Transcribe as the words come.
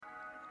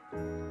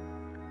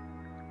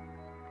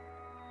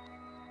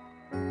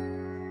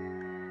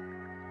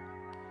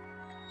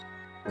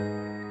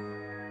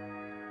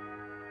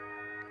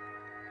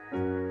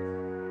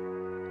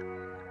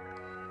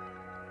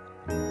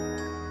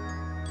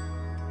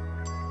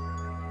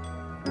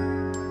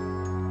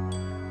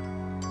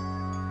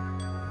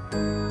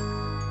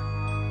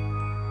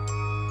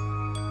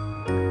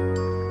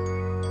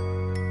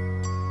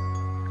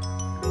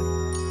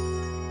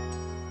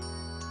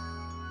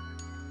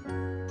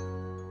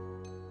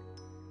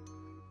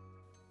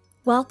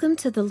Welcome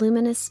to the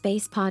Luminous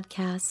Space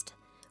Podcast,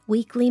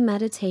 weekly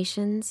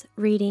meditations,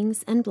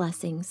 readings, and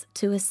blessings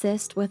to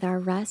assist with our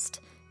rest,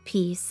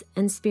 peace,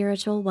 and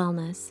spiritual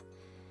wellness.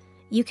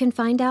 You can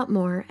find out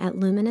more at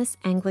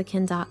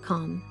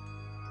luminousanglican.com.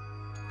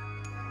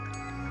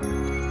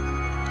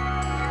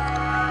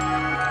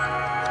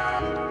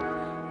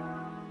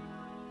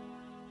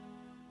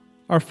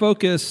 Our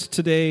focus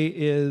today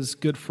is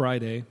Good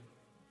Friday.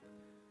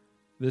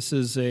 This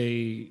is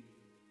a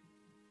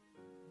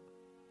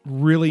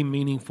really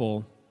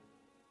meaningful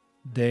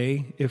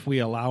day if we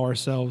allow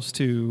ourselves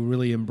to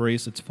really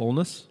embrace its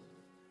fullness.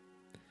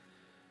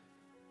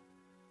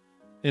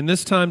 In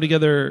this time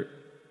together,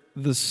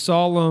 the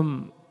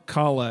solemn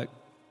collect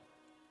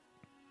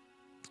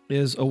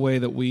is a way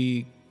that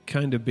we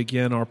kind of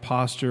begin our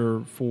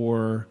posture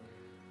for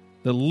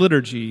the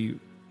liturgy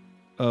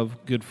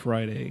of Good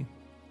Friday.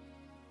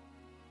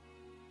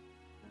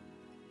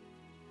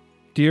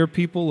 Dear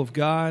people of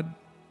God,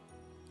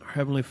 our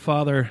Heavenly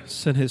Father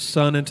sent His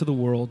Son into the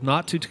world,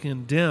 not to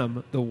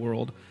condemn the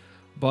world,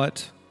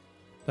 but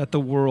that the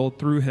world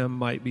through Him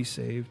might be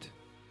saved,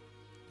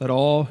 that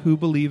all who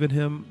believe in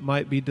Him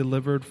might be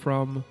delivered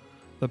from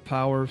the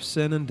power of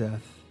sin and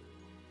death,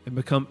 and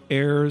become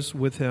heirs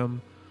with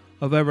Him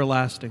of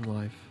everlasting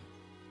life.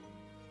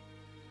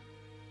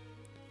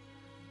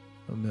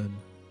 Amen.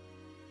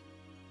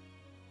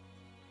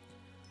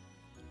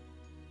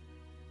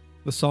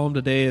 The psalm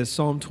today is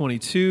Psalm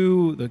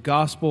 22. The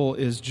gospel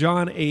is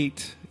John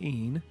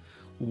 18,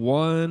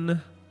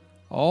 1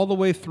 all the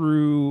way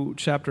through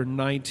chapter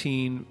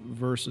 19,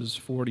 verses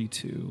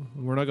 42.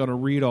 We're not going to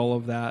read all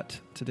of that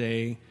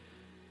today.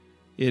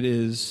 It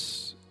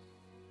is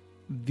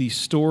the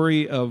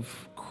story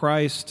of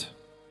Christ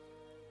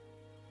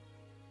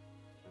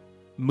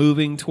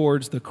moving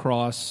towards the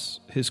cross,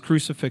 His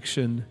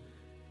crucifixion,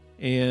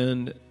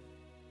 and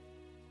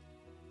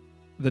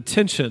the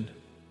tension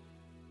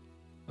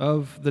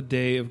of the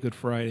day of Good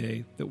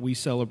Friday that we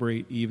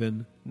celebrate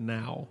even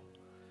now.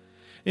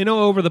 You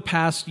know, over the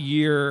past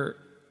year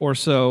or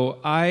so,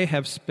 I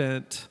have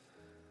spent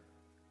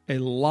a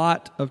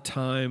lot of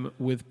time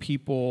with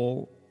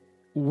people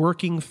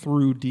working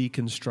through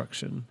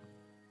deconstruction,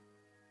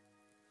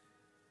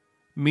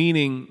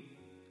 meaning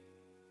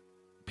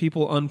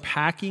people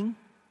unpacking,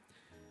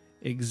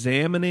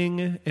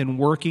 examining, and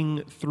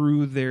working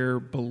through their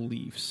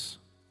beliefs,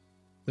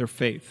 their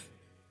faith.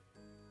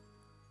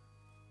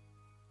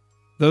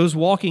 Those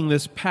walking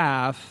this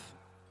path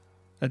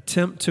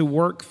attempt to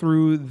work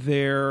through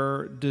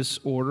their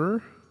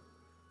disorder,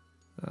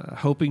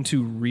 hoping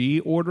to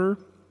reorder,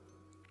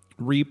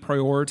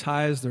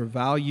 reprioritize their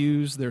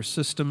values, their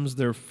systems,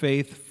 their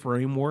faith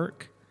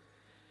framework.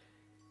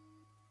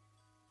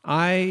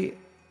 I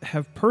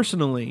have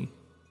personally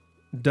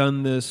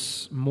done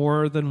this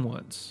more than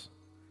once.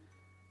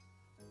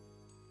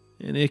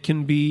 And it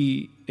can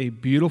be a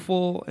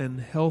beautiful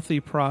and healthy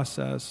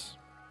process,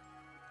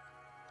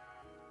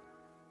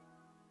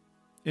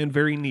 and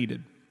very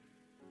needed.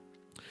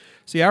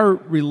 See, our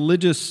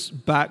religious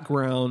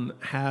background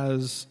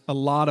has a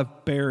lot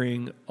of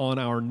bearing on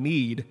our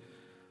need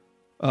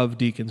of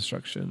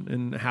deconstruction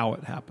and how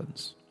it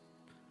happens.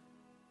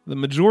 The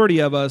majority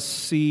of us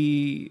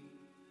see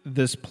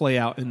this play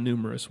out in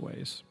numerous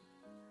ways.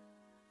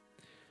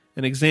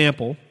 An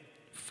example,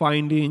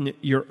 finding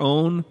your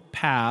own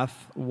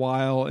path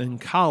while in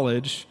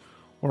college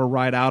or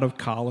right out of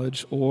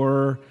college,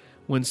 or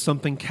when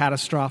something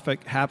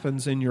catastrophic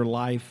happens in your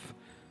life,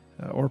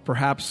 or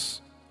perhaps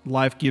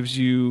life gives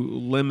you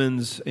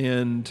lemons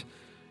and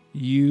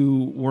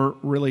you weren't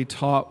really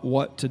taught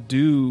what to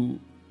do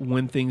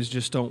when things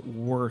just don't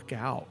work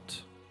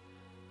out.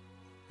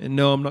 And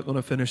no, I'm not going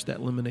to finish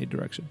that lemonade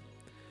direction.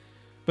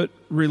 But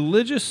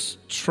religious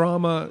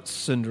trauma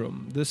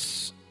syndrome,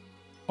 this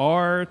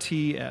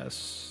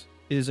RTS,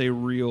 is a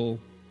real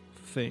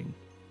thing.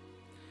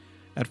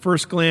 At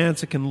first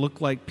glance, it can look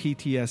like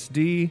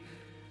PTSD,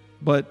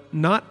 but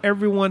not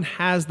everyone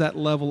has that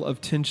level of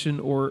tension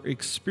or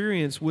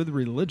experience with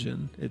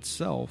religion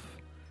itself.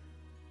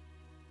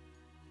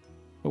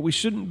 But we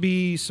shouldn't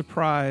be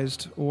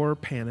surprised or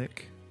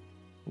panic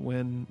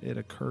when it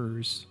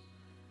occurs.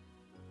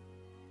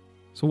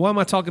 So why am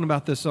I talking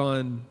about this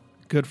on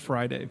Good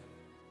Friday?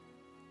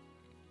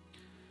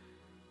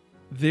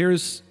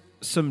 There's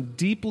some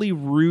deeply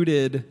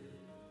rooted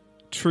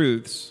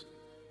truths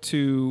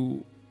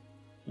to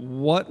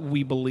what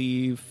we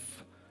believe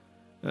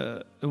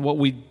and what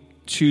we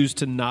choose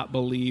to not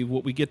believe,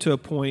 what we get to a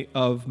point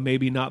of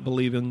maybe not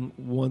believing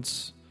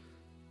once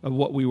of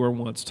what we were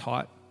once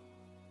taught.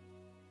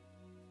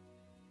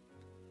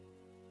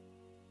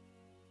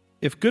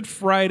 If Good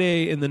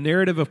Friday in the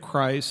narrative of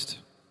Christ,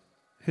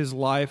 his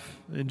life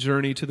and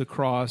journey to the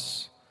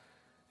cross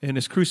and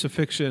his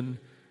crucifixion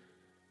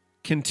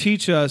can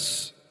teach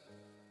us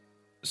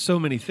so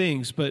many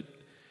things, but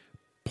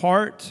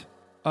part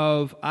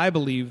of, I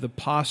believe, the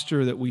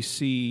posture that we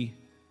see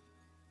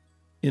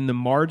in the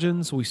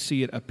margins, we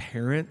see it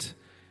apparent,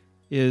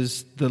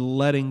 is the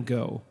letting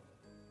go.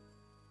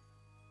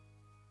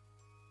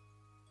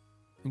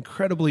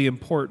 Incredibly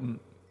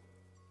important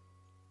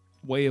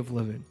way of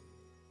living.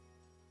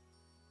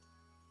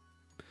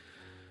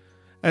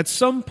 At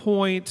some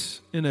point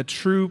in a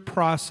true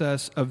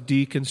process of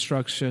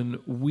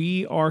deconstruction,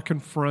 we are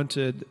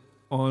confronted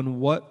on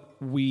what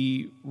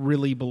we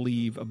really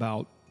believe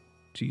about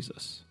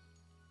Jesus.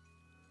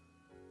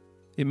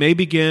 It may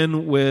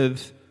begin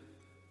with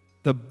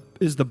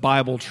is the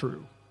Bible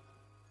true?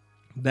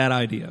 That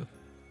idea.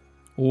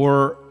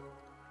 Or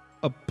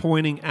a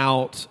pointing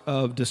out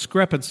of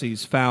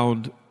discrepancies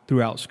found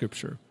throughout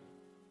Scripture.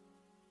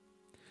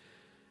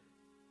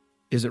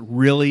 Is it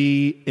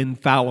really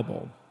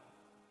infallible?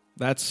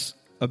 That's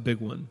a big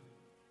one.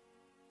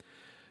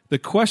 The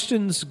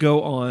questions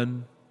go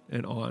on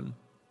and on.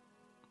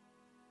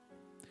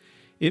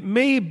 It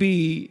may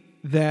be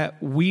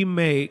that we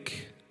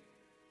make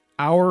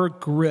our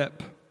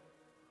grip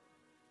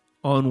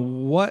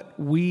on what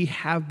we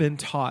have been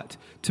taught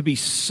to be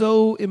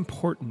so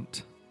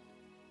important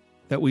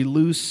that we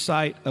lose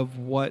sight of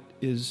what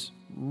is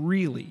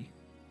really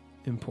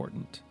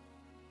important.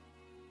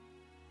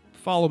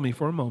 Follow me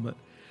for a moment.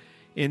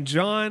 In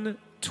John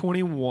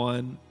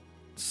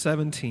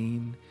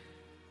 21:17,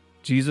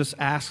 Jesus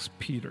asks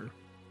Peter,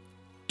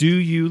 "Do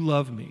you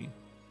love me?"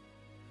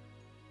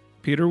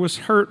 Peter was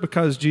hurt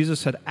because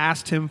Jesus had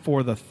asked him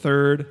for the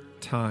third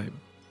time.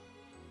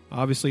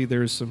 Obviously,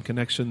 there's some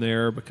connection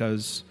there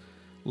because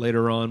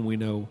later on we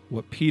know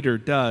what Peter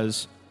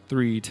does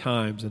 3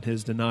 times in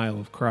his denial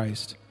of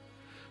Christ.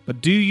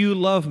 "But do you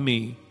love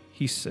me?"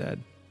 he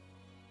said.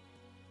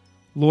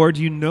 "Lord,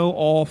 you know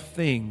all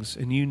things,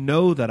 and you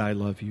know that I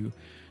love you."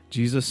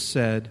 Jesus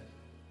said,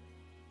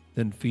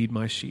 "Then feed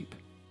my sheep.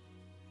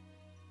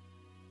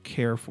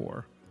 Care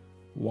for,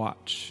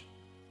 watch.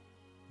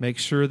 Make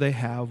sure they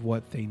have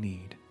what they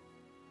need."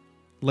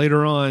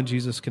 Later on,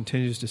 Jesus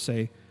continues to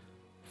say,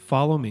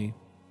 "Follow me."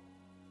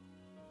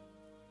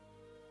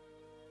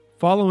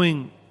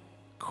 Following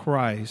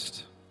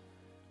Christ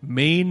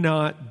may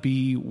not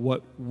be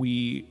what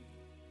we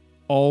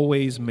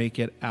always make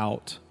it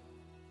out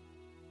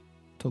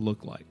to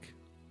look like.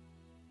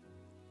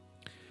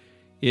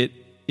 It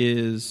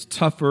is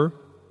tougher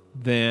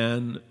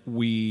than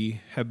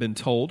we have been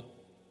told,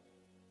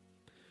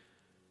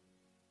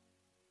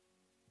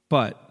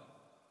 but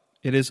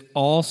it is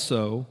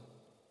also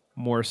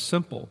more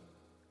simple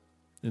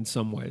in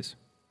some ways.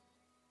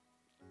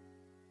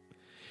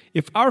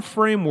 If our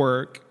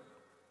framework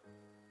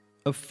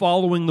of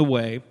following the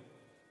way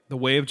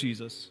of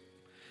Jesus,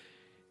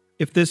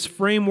 if this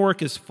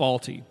framework is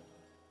faulty,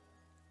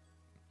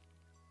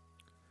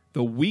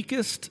 the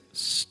weakest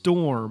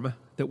storm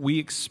that we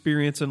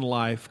experience in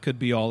life could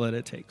be all that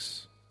it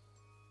takes.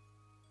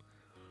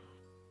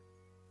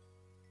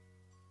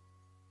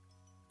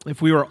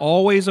 If we are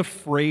always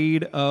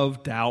afraid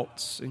of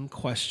doubts and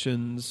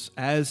questions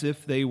as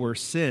if they were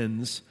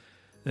sins,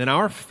 then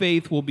our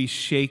faith will be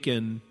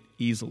shaken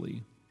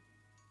easily.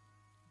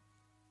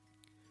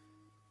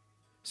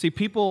 See,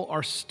 people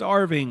are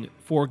starving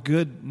for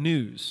good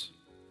news.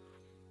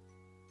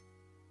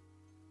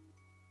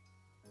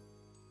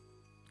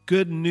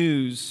 Good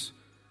news,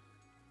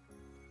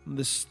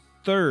 this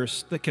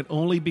thirst that can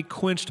only be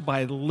quenched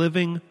by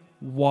living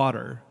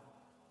water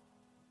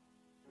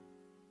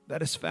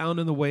that is found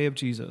in the way of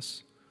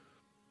Jesus.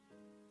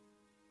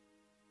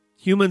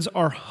 Humans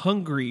are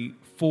hungry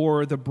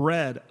for the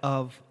bread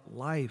of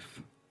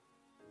life.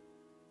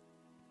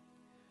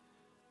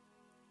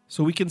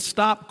 So we can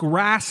stop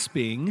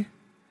grasping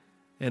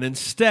and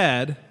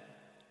instead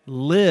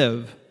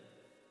live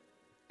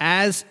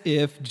as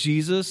if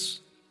Jesus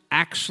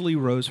actually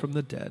rose from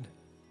the dead.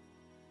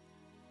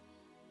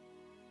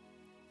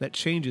 That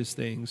changes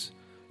things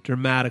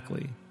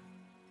dramatically.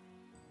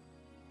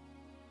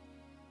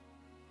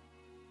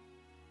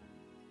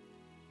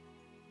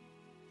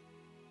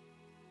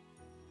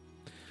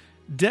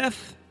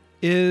 Death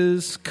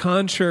is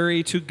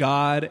contrary to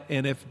God,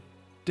 and if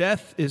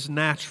death is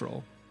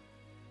natural,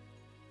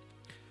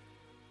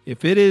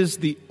 if it is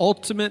the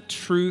ultimate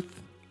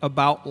truth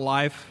about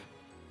life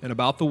and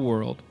about the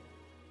world,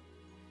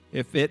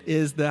 if it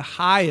is the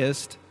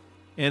highest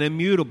and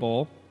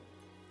immutable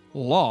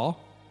law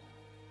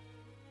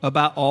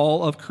about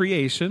all of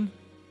creation,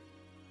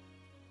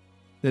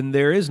 then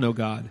there is no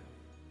God.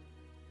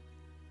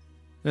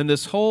 And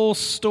this whole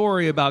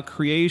story about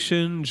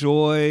creation,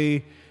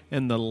 joy,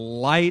 and the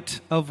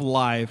light of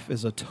life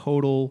is a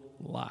total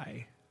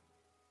lie.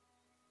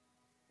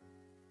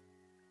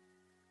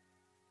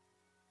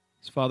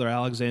 It's Father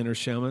Alexander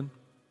Shellman.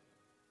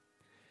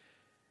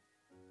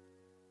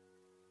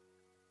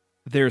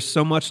 There's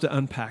so much to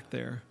unpack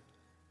there.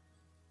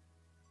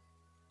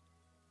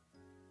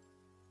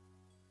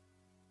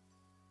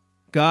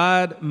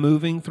 God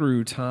moving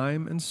through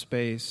time and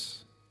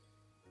space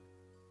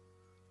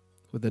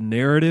with the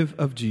narrative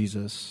of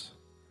Jesus,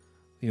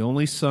 the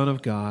only Son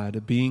of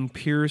God, being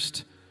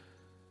pierced,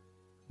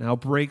 now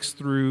breaks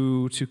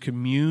through to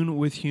commune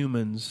with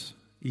humans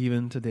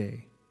even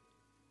today,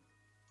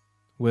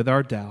 with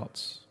our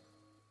doubts,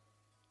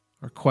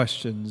 our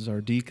questions,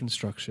 our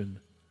deconstruction,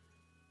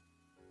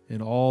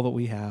 and all that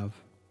we have.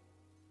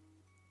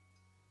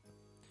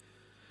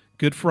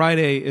 Good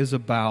Friday is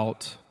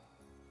about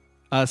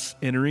us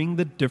entering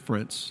the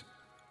difference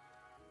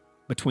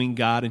between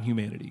God and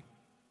humanity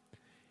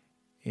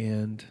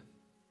and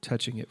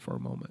touching it for a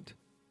moment,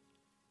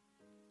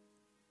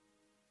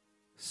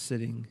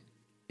 sitting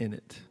in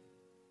it.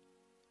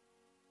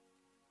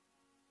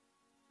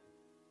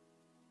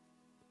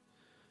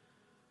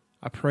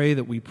 I pray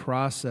that we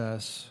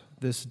process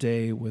this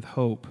day with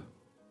hope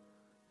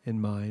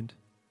in mind,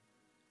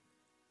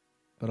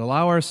 but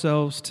allow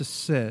ourselves to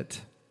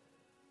sit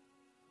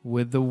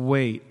with the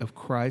weight of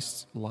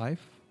Christ's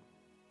life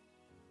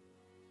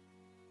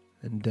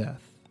and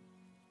death.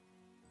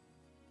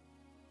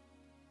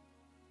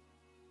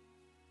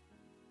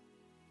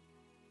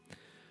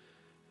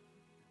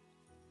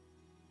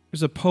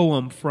 There's a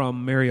poem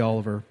from Mary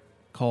Oliver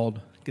called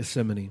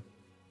Gethsemane.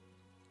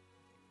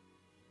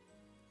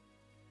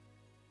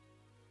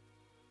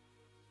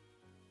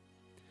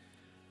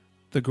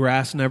 The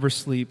grass never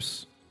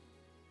sleeps,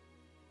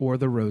 or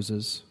the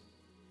roses,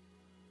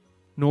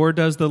 nor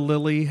does the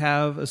lily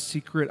have a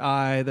secret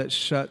eye that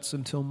shuts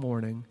until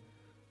morning.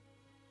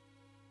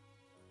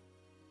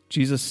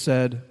 Jesus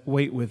said,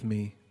 "Wait with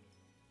me,"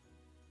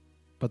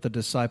 but the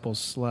disciples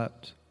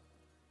slept.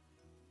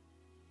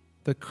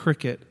 The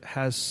cricket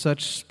has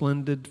such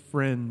splendid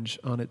fringe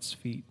on its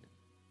feet,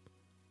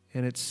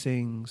 and it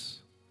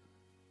sings.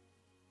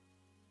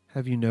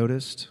 Have you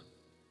noticed?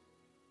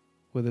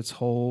 With its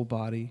whole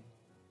body.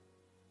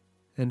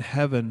 And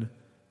heaven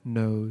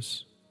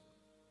knows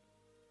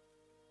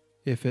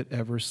if it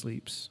ever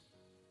sleeps.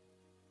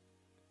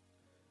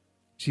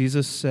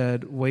 Jesus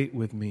said, "Wait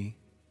with me."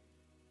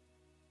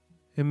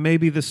 And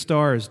maybe the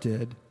stars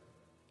did.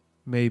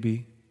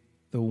 Maybe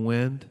the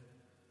wind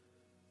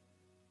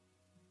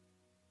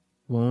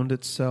wound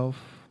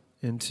itself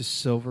into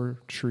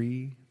silver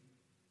tree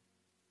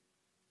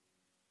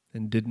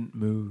and didn't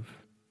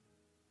move.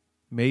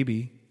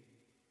 Maybe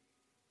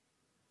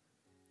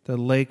the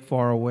lake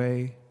far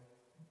away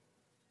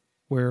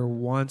where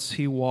once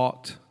he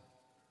walked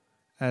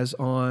as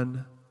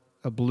on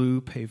a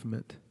blue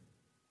pavement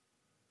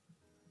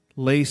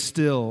lay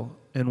still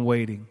and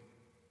waiting,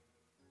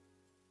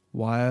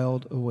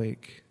 wide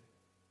awake.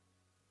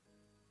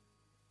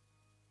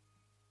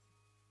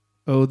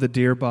 Oh, the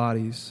dear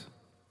bodies,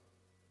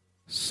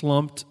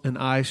 slumped and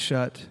eyes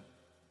shut,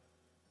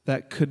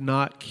 that could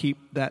not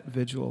keep that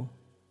vigil.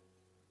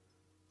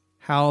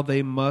 How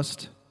they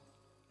must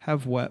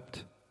have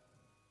wept,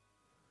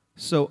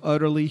 so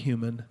utterly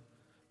human,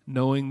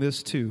 knowing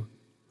this too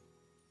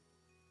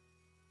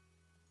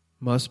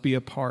must be a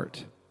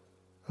part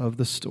of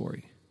the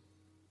story.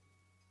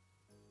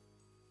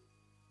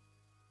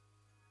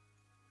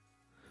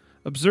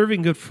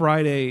 Observing Good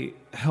Friday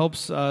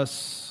helps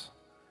us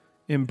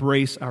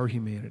embrace our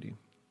humanity,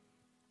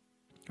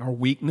 our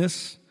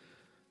weakness,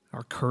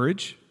 our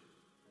courage,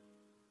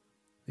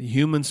 the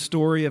human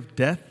story of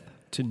death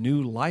to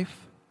new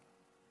life.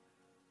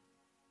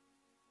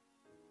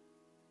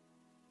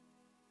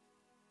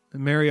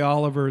 And Mary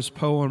Oliver's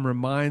poem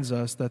reminds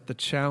us that the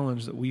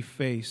challenge that we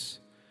face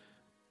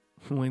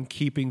when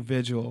keeping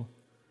vigil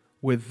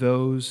with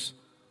those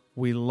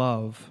we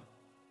love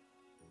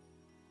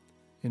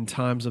in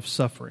times of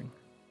suffering.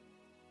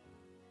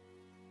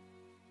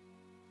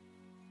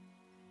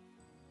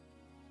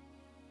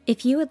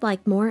 If you would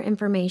like more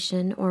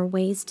information or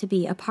ways to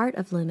be a part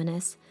of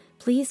Luminous,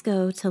 please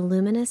go to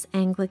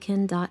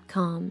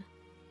luminousanglican.com.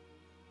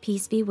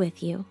 Peace be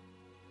with you.